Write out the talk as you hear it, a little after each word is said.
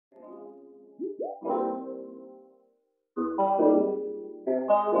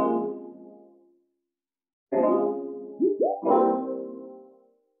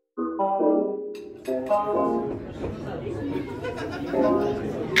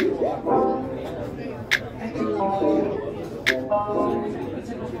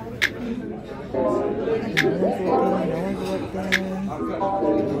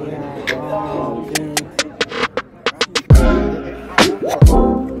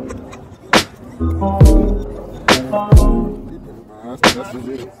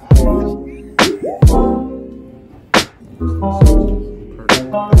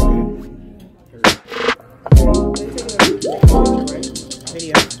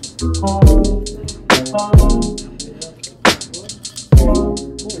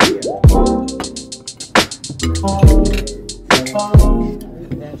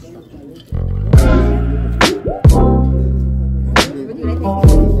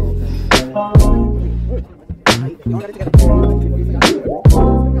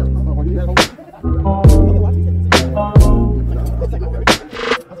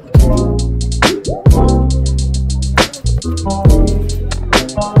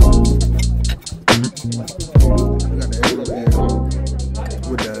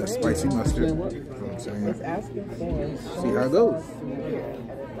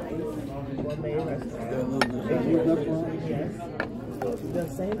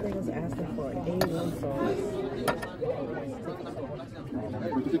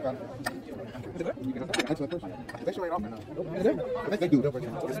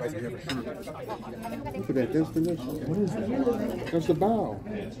That's the bow.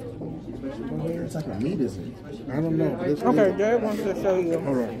 It's like a meat, isn't it? I don't know. Okay, Jared wants to show you.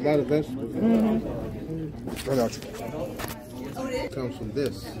 Hold on. A lot of vegetables. I got you. It comes from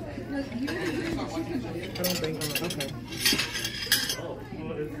this. I don't think. Okay.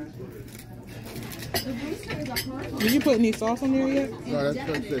 Did you put any sauce on there yet? No,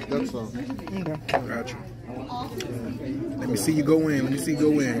 that's duck sauce. Okay. Got you. Let me see you go in. Let me see you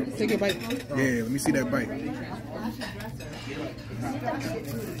go in. Take a bite. Yeah, let me see that bite.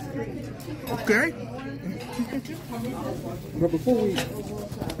 Okay. But before we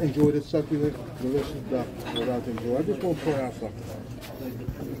enjoy this succulent, delicious duck, what I enjoy, I just want to point out something.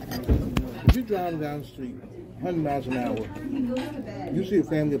 If you're driving down the street, 100 miles an hour, you see a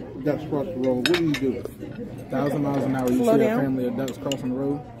family of ducks cross the road, what do you do? 1,000 miles an hour, you Slow see down. a family of ducks crossing the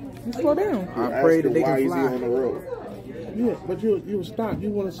road. You slow down. I pray that they can fly. On the road. Yeah, but you stop. You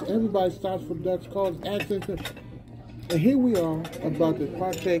want to. Everybody stops for ducks, cause accidents. And here we are about to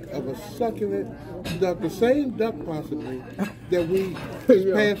partake of a succulent duck, the same duck possibly that we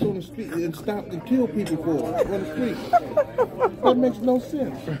pass on the street and stop and kill people for on the street. That makes no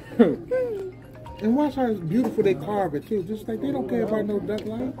sense. And watch how beautiful they carve it too. Just like they don't care about no duck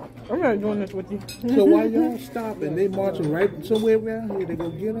life. I'm not doing this with you. So while y'all stopping, they marching right somewhere around here. They go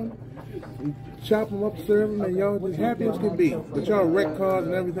get them, and chop them up, serve them, and y'all just happy as can be. But y'all wreck cars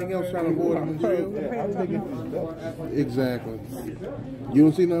and everything else trying to avoid them in jail. Exactly. You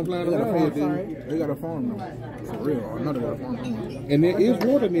don't see nothing flying around here, do you? They got a farm though. For real. I know they got a farm. And there is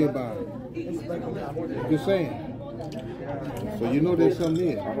water nearby. Just saying. So you know there's something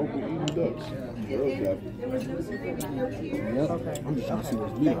there. I hope we're eating ducks. Yep. I'm just trying to see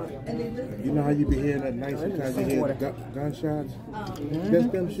what's meat. You know how you be hearing that nice sometimes you hear gunshots? That's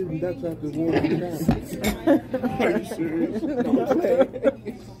them shooting ducks out the water. Are you serious?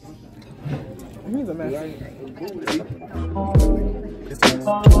 He's a mess. It's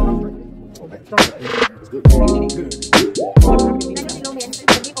good.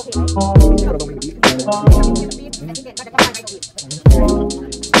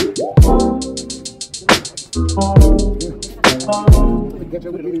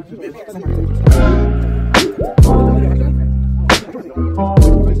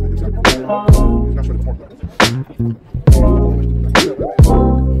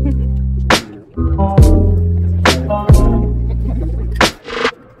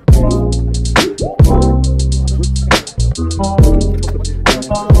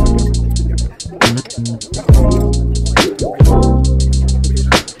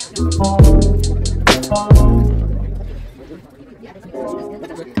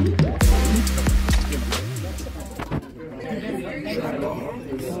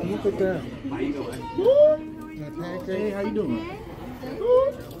 Hey, how you doing?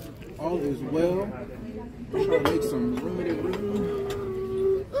 All is well. I'm trying to make some limited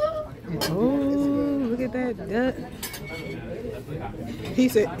room. Oh, look at that duck. He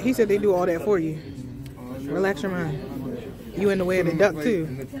said they do all that for you. Relax your mind. You in the way of the duck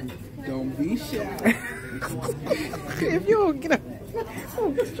too. Don't be shy. If you don't get up.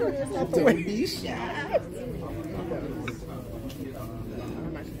 Don't be shy.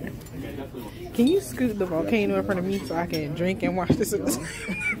 Can you scoot the volcano in front of me so I can drink and watch this?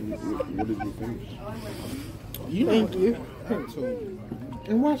 What did you think? Thank you.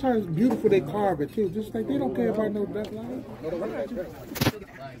 And watch how beautiful they carve it too. Just like they don't care about no duck line.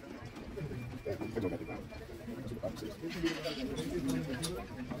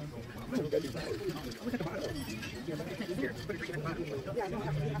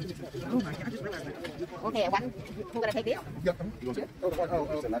 Okay, one. Who gonna take this?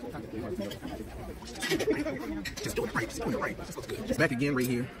 Just doing it right. Just doing it right. This looks good. Just back again right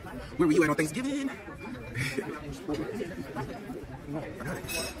here. Where were you at on Thanksgiving?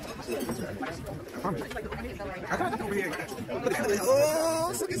 I got it over here. Look at that.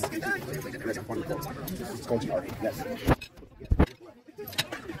 Oh, so it's good. It's going to be already. Yes.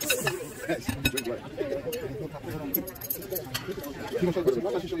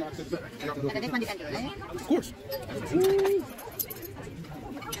 And this one you can do, right? Of course.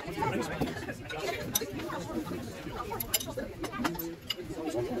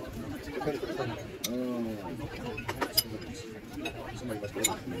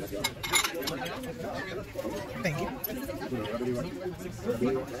 Thank you.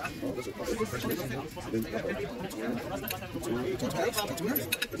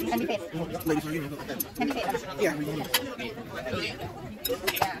 Can be paid. Can be paid. Yeah.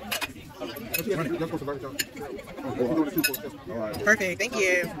 Perfect. Thank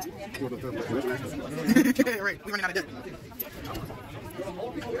you. Right. We're running out of duck.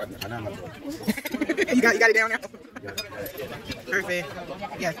 you got it down now. Perfect.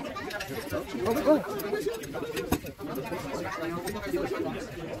 Yes.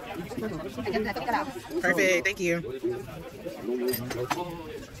 Perfect. Thank you.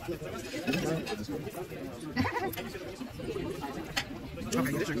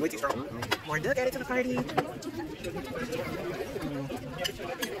 Okay, this is way too strong. More duck added to the party.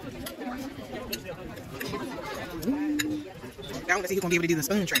 Now I'm gonna see who's gonna be able to do the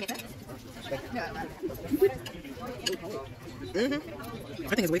spoon trick. I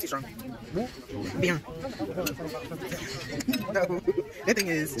think it's way too strong. Beyond. No, that thing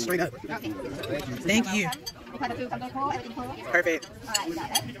is straight up. Thank you. Perfect.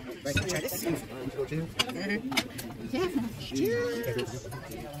 Try this.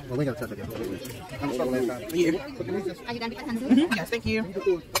 Well, we gotta touch it again. Yeah. Are you done with the tandoori? Yes, thank you.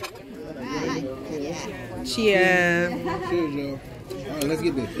 Yeah. Cheers. Cheers, y'all. All right, let's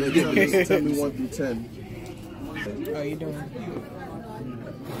get this. Tell me 1 through 10. How you doing?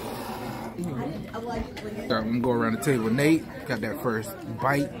 I'm gonna go around the table. Nate got that first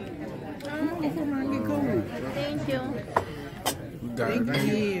bite. Thank you. We got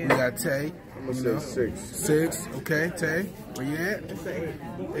we got Tay. I'm gonna say 6. 6. Okay, Tay. Where you at?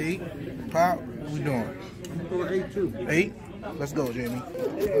 8. Pop. What we doing? 8 too. 8. Let's go, Jamie. You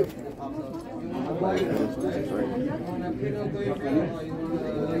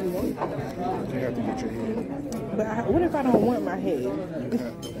have to get your head. But what if I don't want my head?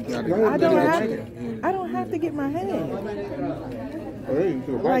 I don't have to get my head.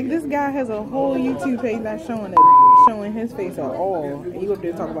 Like this guy has a whole YouTube page not showing his face at all. And you up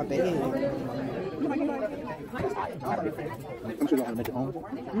there talking about the head. I'm sure you're gonna make it home.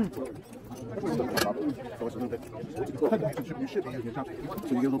 You should be using your chopsticks.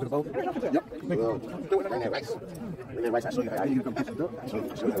 So you get a little bit of both? Yep. Do it in rice. And rice, I show you how you come get some dough. I show you.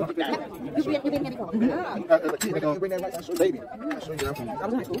 You been here before? Bring that rice, I show you. Baby. I show you. I was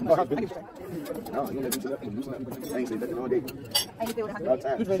in high school. No, you don't let me do that. You do I ain't say that all day. I need to do it. All the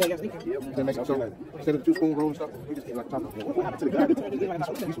time. Yep. So instead of 2 spoon rolls stuff, we just eat like top of it. What happened to the guy?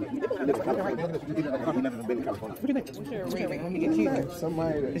 You've never been to California. What do you think? Sure, wait, let me get you.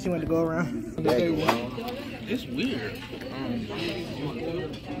 Somebody That you wanted to go around. It's weird.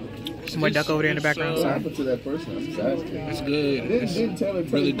 Some more duck over there in the background. What Sorry. happened to that person? It's good.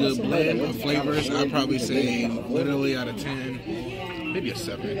 It's really good blend of flavors. I'd probably say literally out of 10, maybe a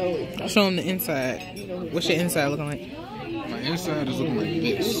 7. Show them the inside. What's your inside looking like? My inside is looking like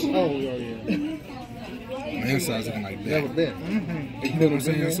this. Oh, yeah. My inside's looking like Never that. been. You know what I'm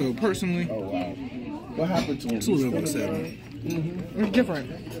saying? So personally, Oh, wow. What happened to him? it's a little bit of a 7. It's different.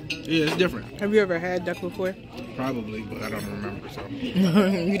 Yeah, it's different. Have you ever had duck before? Probably, but I don't remember. So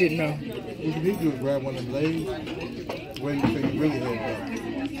You didn't know. What you need to do is grab one of them ladies where you think you really had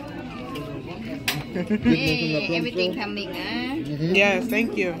Hey, everything coming, huh? Yes,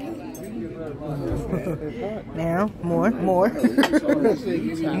 thank you. Now, more. More. I'm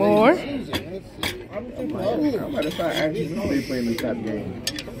about to start asking you they playing this type of game.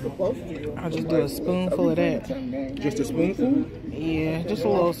 I'll just do a spoonful of that. Just a spoonful? Yeah, just a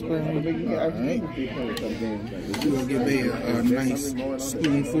little spoon. Alright. We're gonna give Bay a nice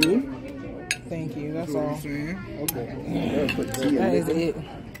spoonful. Thank you. That's You know what all. I'm saying? That is it.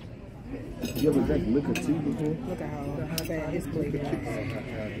 You ever drank liquor tea before? Look at how bad his plate is.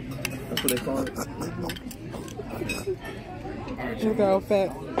 That's what they call it? Look how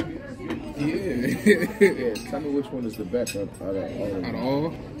fat. Yeah. Yeah, tell me which one is the best out of all of Out them. of all?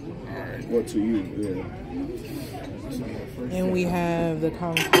 Alright. What to you? Yeah. And we have the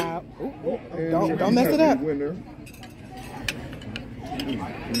compound. Don't mess it up. Winner.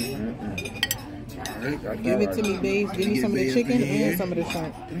 Alright. Give it to me, babes. Give me some of the chicken and some of the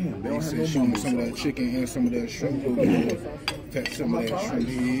shrimp. Damn, they said show me some of that chicken and some of that shrimp. Go ahead. Fetch some of that shrimp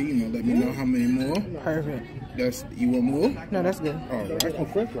here. You know, let me know how many more. Perfect. That's, you want more? No, that's good. Alright. On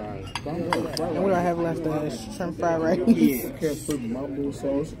French fries. And what do I have left? Shrimp fried rice. Yeah. You can't put mambo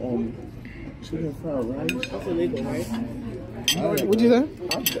sauce on chicken fried rice. That's illegal, right? What'd you say?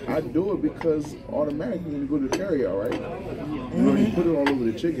 I do it because automatically when you go to carry out, right? You know, you put it all over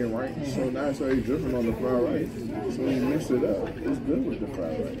the chicken, right? So now it's already dripping on the fried rice. So you mix it up. It's good with the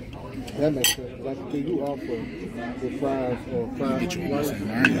fried rice. That makes sense. Like you offer the fries or fries. Get you rice. one. You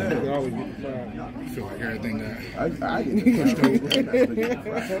can always get the fries. I feel like everything got I get pushed over.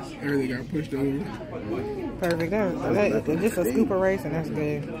 everything got pushed over. Perfect. That just a scoop of rice and that's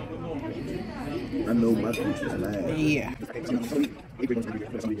good. I know my future's alive. Yeah.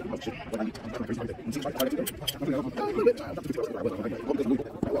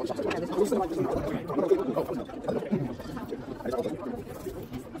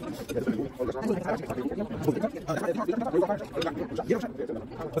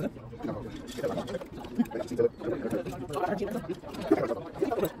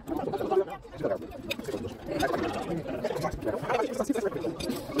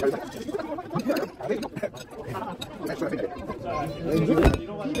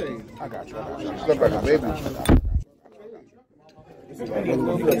 I got you. Stuff like a baby.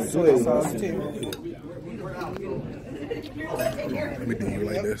 Sauce too. Let me do you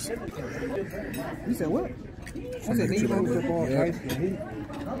like this. You said what? I said these folks are going rice and heat.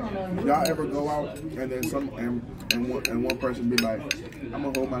 Y'all ever go out and then one person be like, I'm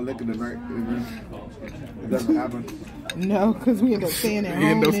gonna hold my liquor tonight, and then it doesn't happen. No, because we end up staying at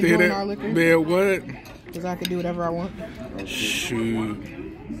home and enjoying our liquor. Man, what? Because I can do whatever I want. Shoot.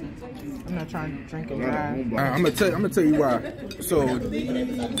 I'm not trying to drink and drive. I'm gonna tell you why. So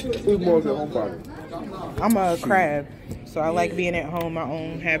Who's more of a homebody? I'm a crab, so I like being at home, my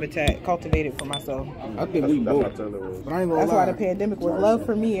own habitat, cultivated for myself. I think we both. That's what I tell her. But I ain't gonna That's lie. why the pandemic was love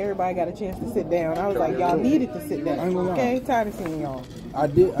for me. Everybody got a chance to sit down. I was like, y'all needed to sit down. I ain't gonna lie. Okay, tired of seeing y'all. I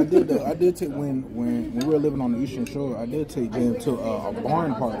did take when we were living on the Eastern Shore. I did take Jam to a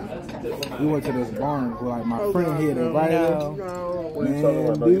barn party. We went to this barn with like my friend here that invited us. What are you talking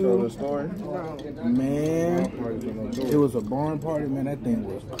about? You know the story? Man, it was a barn party. Man, that thing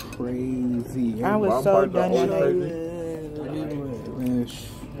was crazy. I was so done that night. Man,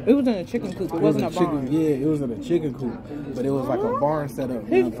 It was in a chicken coop. It wasn't a barn. Yeah, it was in a chicken coop, but it was like a barn setup.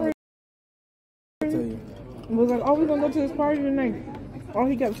 His Man, friend I tell you. was like, oh, we're going to go to this party tonight. All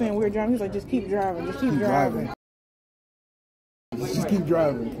he kept saying, we're driving. He's like, just keep driving. Just keep driving. Just keep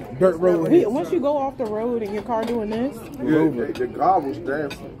driving. Dirt road. Once you go off the road and your car doing this, Yeah, the car was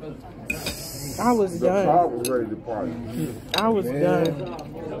dancing. I was The car done. was ready to party. I was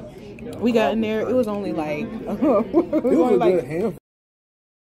done. We got in there. It was only like, It was a good handful.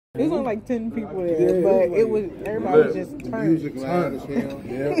 it was only like 10 people there, but it was everybody was just Music turned. loud as hell.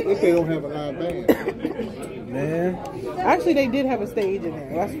 If they don't have a live band. Man, Actually, they did have a stage in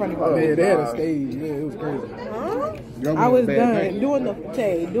there. That's funny. About man, it. they had a stage. Yeah, it was crazy. I was done doing the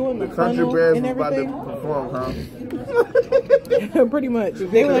Country funnel bands and was about to everything. perform, huh? Pretty much.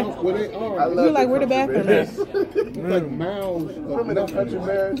 They were like, Where they are. we were like, where the bathroom at? It's like miles of Remember the country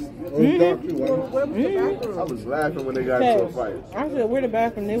bands? It's dark too, Mm-hmm. I was laughing when they got into a fight. I said, where the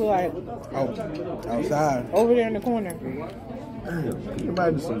bathroom? They were like, Outside. over there in the corner. Can you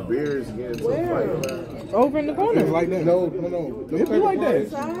imagine some beers getting into a fight, man? Over in the corner. Like that. No. It'd be like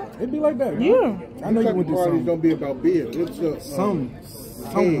that. It'd be like that. Yeah. I know you went to Party's some gonna be about beer. It's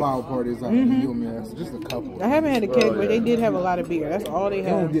some wild parties out there. You know, man. It's just a couple. I haven't had a keg, but they did have a lot of beer. That's all they They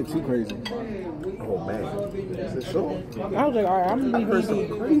don't had. get too crazy. Oh, man. It's the show. I was like, all right, I'm I gonna heard be some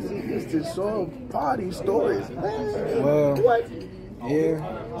DD. crazy. It's the show party stories, man. Well, What?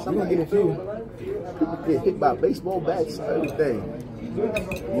 yeah. We're gonna get a few. People get hit by baseball bats, everything.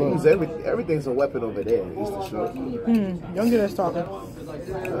 Everything's a weapon over there. It's the show. Don't get us talking.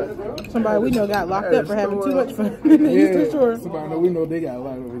 Somebody we know got locked up for having too much fun in the Eastern Shore. Somebody know we know they got a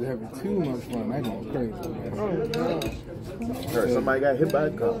lot of it having too much fun. That goes crazy, man. Heard somebody got hit by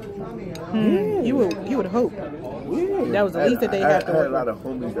a car. You would hope. That was the least that they had to I had a work lot of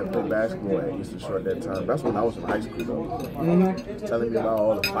homies that played basketball at Eastern Shore at that time. That's when I was in high school, though. Telling me about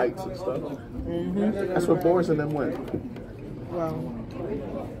all the fights and stuff. That's where Boris and them went. Wow.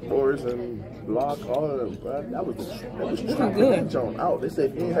 Boris and Block, all of them. That was Looking good. John out. They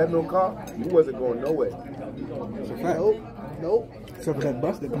said if you ain't had no car, you wasn't going nowhere. Nope. Except for that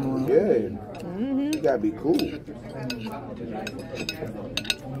bus that come around. Yeah. You gotta be cool.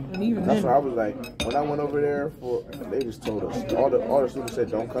 And even That's then, why I was like, when I went over there they just told us, all the students said,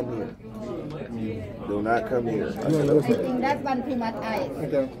 don't come here. Do not come here. I said, I think that's one too much ice.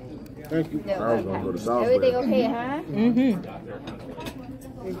 Okay. Thank you. I was gonna go to Salisbury. Everything okay, huh?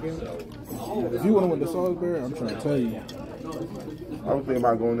 If you want to went to Salisbury, I'm trying to tell you. I was thinking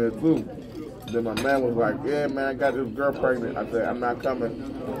about going there too. Then my man was like, yeah, man, I got this girl pregnant. I said, I'm not coming.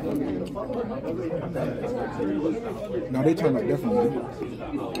 No, they turn up differently.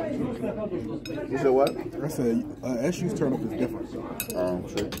 You said what? I said, SU's turn up is different.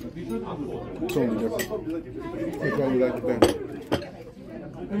 Sure. Totally different. Which one you like the best?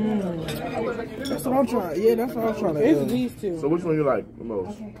 That's what I'm trying. Yeah, that's what I'm trying to it's do. these two. So which one you like the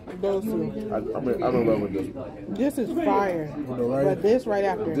most? Those two. I'm in love with this one. This is fire. the right- But this right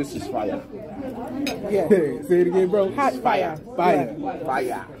after. This is fire. Yeah. Say it again, bro. Hot fire. Fire.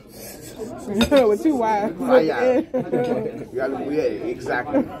 Fire. With two Y's. Fire. Yeah,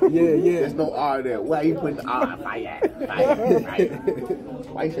 exactly. Yeah. There's no R there. Why are you putting R? Fire. Fire.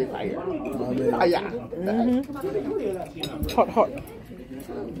 Why you say fire? Fire. Hot.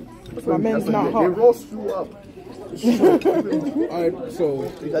 My man's not They hot. roast you up. Alright,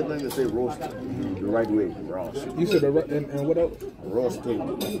 so You got nothing to say roast the right way. Roast. you said and what else? Roasted.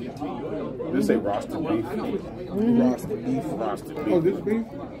 You say roasted beef. Roasted beef. Roasted beef. Oh, this beef?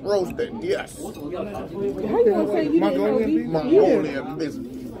 Roasted, yes. How you gonna say you didn't know Mongolian beef? beef? Mongolian is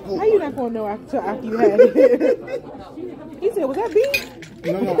How you not gonna know after you had it? He said, was that beef?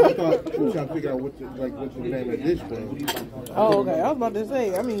 No, I thought you were trying to figure out what's the name of this one. Oh, okay. I was about to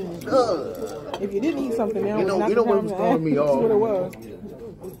say, I mean, if you didn't eat something, that You was know- not you the know what time was to throwing ask me off? what it was.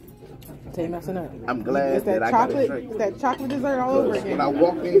 Tell you messing up. I'm glad It's that that I got a chocolate, drink. it's that chocolate dessert all over again. When I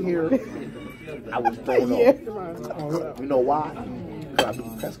walked in here, I was thrown Yeah. off. You know why? Because I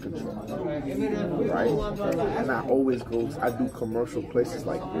do pest control, right? And I always I do commercial places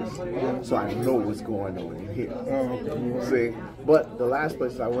like this, so I know what's going on in here. See, but the last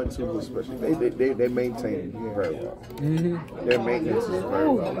place I went to was special. They maintain very well. Their maintenance is very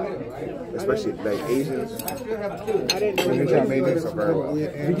well, especially like Asians. Their maintenance are very well.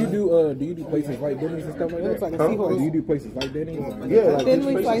 Do you do places like Denny's and stuff like It looks that? like a seahorse. Do you do places like Denny's? Yeah, like Thin these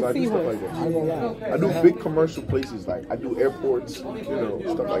wings places, like I do stuff seahorse. like I ain't gonna lie. that. I do big commercial places, like I do airports, stuff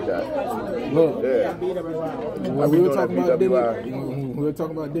like that. Look, Yeah. when we were talking about Denny's, when we were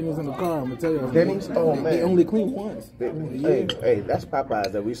talking about Denny's in the car, I'm gonna tell you. Denny's? Oh, man. They only clean once. Hey, that's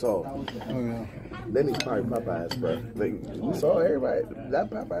Popeyes that we saw. Oh yeah. Denny's probably Popeyes, bro. Like, we saw everybody. That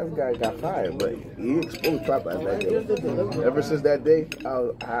Popeyes guy got fired, but he exposed Popeyes that day. Ever since that day,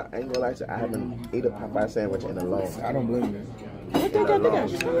 I ain't gonna lie to you, I haven't ate a Popeye sandwich in a long time. I don't blame you. What they got there?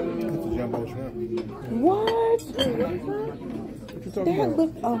 It's a jumbo shrimp. What? What you talking That about?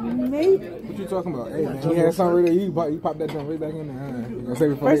 looked amazing. What you talking about? Hey man, you had something right there. You pop that jump right back in there. You gonna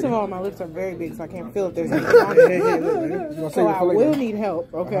save it for First later. of all, my lips are very big, so I can't feel if there's anything on it. You gonna So save it I for later. will need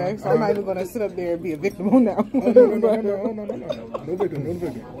help, okay? So I'm not even going to sit up there and be a victim on that one. No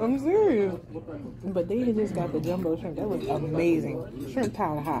victim. I'm serious. But they just got the jumbo shrimp. That was amazing. Shrimp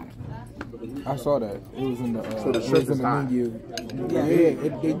powder hot. I saw that. It was in the. So the it shrimp was in is the hot. menu.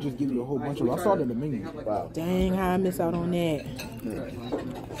 Yeah, they just give you a whole bunch of. I saw it in the menu. Wow. Dang, how I miss out on that.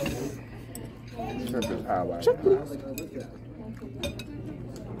 Shrimp is high, right?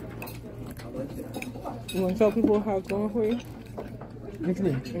 You want to tell people how it's going for you? What you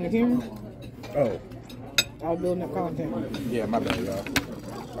mean? In the camera? Oh, I was building up content. yeah, my bad, y'all.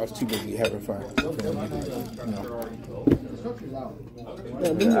 I was too busy having fun. I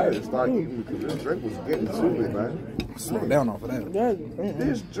had to start eating because this drink was getting to me, man. Slow down off of that.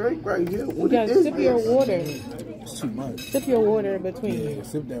 This drink right here, You what gotta is sip your this? water. It's too much. Sip your water in between. Yeah,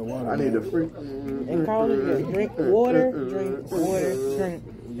 sip that water. I need a free. And call it your drink water, drink water, drink.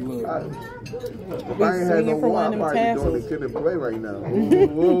 Look, If I ain't had no swinging from water, one I of them probably be doing tassels. the kid and play right now.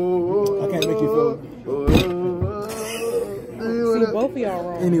 I can't make you See, both of y'all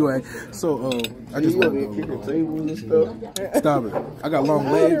wrong. Anyway, so I just You want over here kicking tables and stuff. stop it. I got long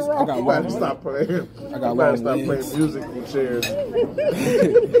legs. I got You better long. stop playing. I got You better long stop legs. playing musical chairs.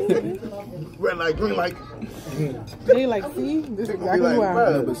 Red light, green light. They like, see, this is exactly like, why.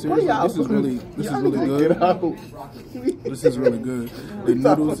 No, but seriously, this is really good. This is really good. The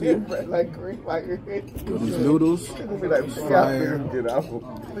noodles here, these noodles, fire,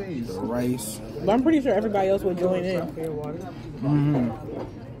 please. the rice. But I'm pretty sure everybody else would join in.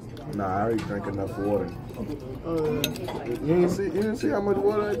 Nah, I already drank enough water. You didn't see how much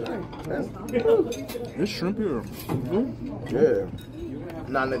water I drank. This shrimp here. Yeah.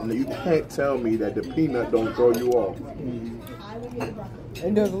 Nah, you can't tell me that the peanut don't throw you off.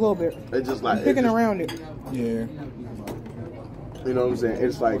 It does a little bit. It's just like Picking around it. Yeah. You know what I'm saying?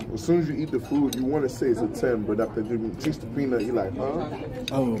 It's like as soon as you eat the food, you want to say it's a 10, but after you taste the peanut, you're like, huh?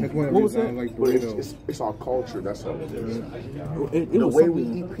 Oh, What was that? like But it's our culture. That's all it is. It The was way we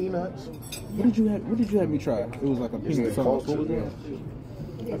something- eat peanuts. What did you have me try? It was like a peanut sauce. What was that?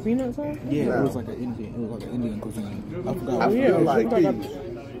 A peanut sauce? Yeah, No. it was like an Indian. It was like an Indian cuisine. I forgot. I feel like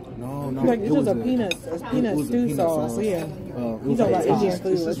No. Like it's it just was a peanut stew peanut sauce. Yeah. It You was talking about like Indian sauce.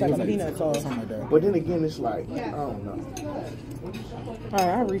 food? It's like a peanut sauce. Something like that. But then again, it's like I don't know. All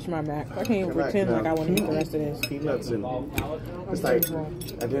right, I reached my max. I can't even pretend like I want to eat the rest of this. Peanuts and it's like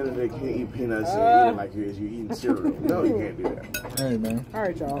at the end of the day, you can't eat peanuts and eat it like you're eating cereal. No, you can't do that. Hey man. All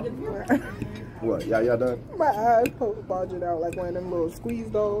right, y'all. What? Y'all done? My eyes bulging out like one of them little squeeze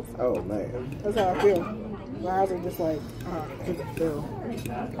dolls. Oh man. That's how I feel. My eyes are just like, just feel.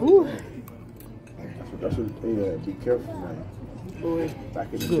 Ooh. That's what, yeah, be careful, man. Boy.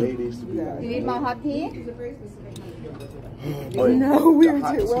 Back in the day, they used to be like, You need more hot tea? oh, yeah, No, we the were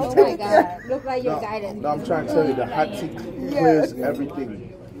hot too tea- well Oh my God. Look like you're guided. No, I'm trying to tell you, the hot tea clears everything.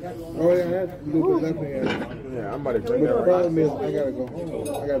 Oh yeah, that's Lucas left me. Yeah, I'm about to drink But the that. problem is, I gotta go home.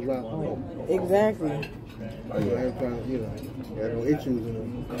 I gotta drive home. Exactly. I ain't trying to, got no issues in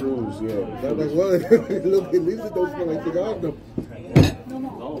them. Cruise, yeah. I was like, well, look, at least it don't smell like cigars though.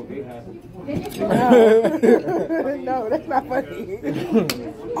 No, that's not funny.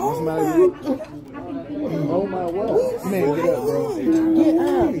 Oh my word. Man, get up, bro. Get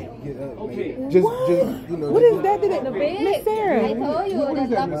up. Get up. Just you know. What is that? The big? Miss Sarah. I told you, What is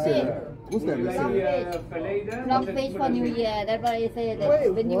the that, long Miss fish. Sarah? What's that, Miss Sarah? Long fish for New Year. That's what I said.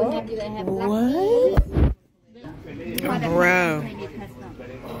 That when you have, you can have long What? Bro.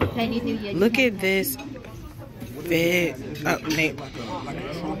 Chinese New Year. Look at this big. Oh, Nate.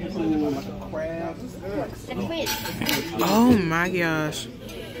 Oh my gosh.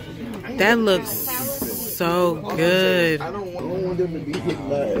 That looks so good. I don't want them to be hit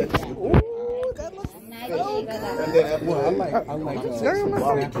last. Well, I like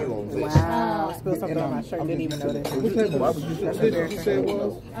barbecue on this. Wow. Spilled something on my shirt. Didn't even notice. What type of fish did you say it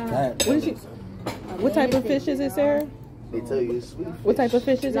was? What type of fish is it, Sarah? They tell you it's sweet. What type of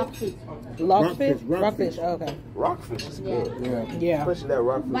fish is it? Rockfish? Rockfish. Oh, okay. Rockfish is good. Yeah. Especially that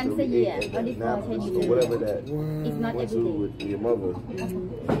rockfish Once that a we year. ate What at is Naples called or whatever that It's not went to every day. with your mother.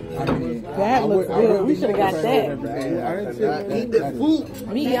 That looks good. We should have got that. I didn't say Eat the food.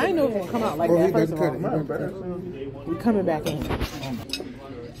 Me, I didn't know it was going to come out like Oh, that, he first doesn't of all. cut it. We coming back in.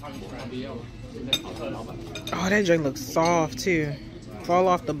 Oh, that drink looks soft, too. Fall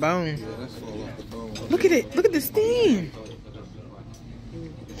off the bone. Look at it. Look at the steam.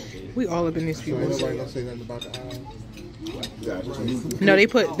 We all up in these people. Nobody gonna say nothing about the eye. No, they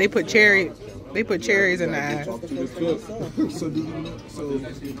put cherries in the eye. So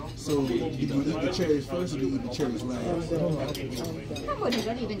do you eat the cherries first or do you eat the cherries last? Somebody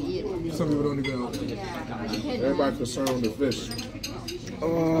don't even eat. Some people don't even. Everybody concerned with the fish.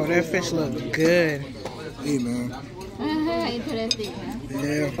 Oh, that fish looks good. Hey man. Interesting, huh?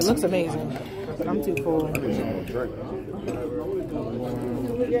 Yeah. It looks amazing, but I'm too full. Drink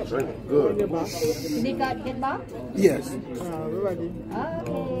good. Did you get box? Yes. Okay.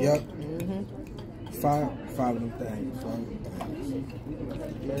 Yep. Five of them things.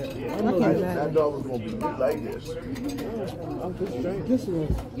 That dog was gonna be like this.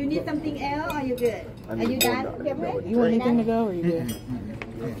 You need something else or you good? Are you done? Cameron? You want anything to go or you good?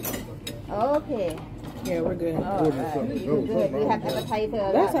 Okay. Yeah, we're good. Alright. You good. We have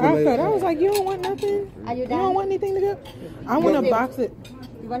appetizer. That's how I felt. I was like, you don't want nothing? Are you You done? don't want anything to go? I want to box it.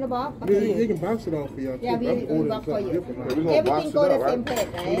 You want a box? You can box it off for y'all. Yeah, we ordering box for something you. different. We're gonna box Everything it go up, the right? same plate,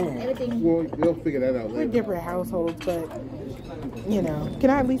 right? Everything. Well, you'll figure that out We're later. different households, but, you know. Can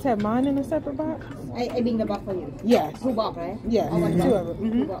I at least have mine in a separate box? I bring the box for you. Yes. 2 box, right? Yes. I want 2 of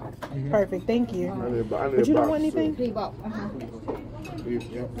them. 2 box. Perfect. Thank you. I need a But you don't box, want anything? 3 box.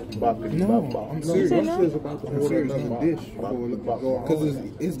 No, I'm serious. It's about to order another dish. Because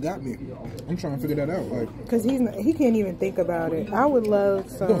it's got me. I'm trying to figure that out. Like, because he can't even think about it. I would love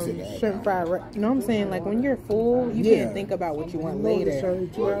some shrimp fried rice. You know what I'm saying? Like when you're full, you can't think about what you want later.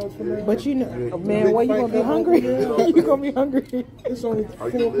 But you know, man, what you gonna be hungry? You gonna be hungry. It's only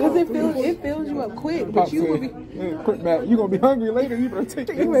because it fills you up quick. But you will be quick back. You gonna be hungry later. You better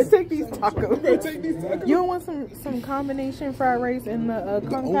take these tacos. You don't want some combination fried rice and the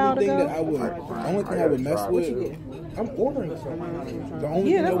kung pao to go? The only thing I would mess with. I'm ordering something. The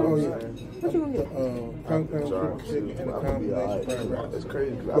only thing what you gonna get? Kung pao chicken and a combination fried rice. It's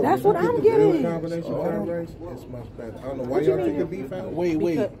crazy. That's what I'm getting. Combination fried rice, it's much better. I don't know why y'all take the beef out.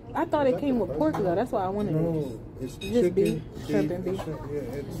 Wait. I thought it came with pork though. That's why I wanted it. No, it's Just chicken, beef, shrimp, and beef.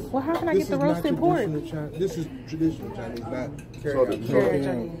 Well, how can I get the roasted pork? This is traditional Chinese, not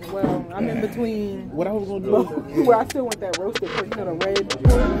carry. Well, I'm in between. What I was gonna do? Where I still want that roasted pork, you know, the red pork.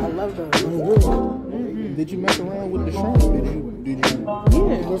 I love those. Did you mess around with the shrimp? Did you?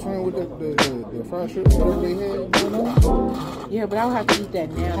 Yeah. What's wrong with the fried shrimp? Whatever they had going on? Yeah, but I would have to eat that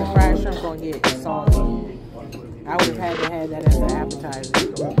now. The fried shrimp gonna get salty. I would have had that as an appetizer.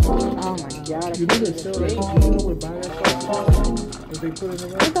 Oh my god! You know they sell that. You know where buy that sauce? If they put it in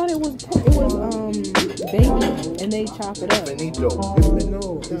I thought it was bacon and they chop it up.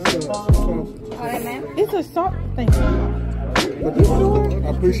 No, it's sauce. It's a salt thing. But you sure? I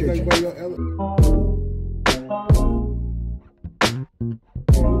appreciate you.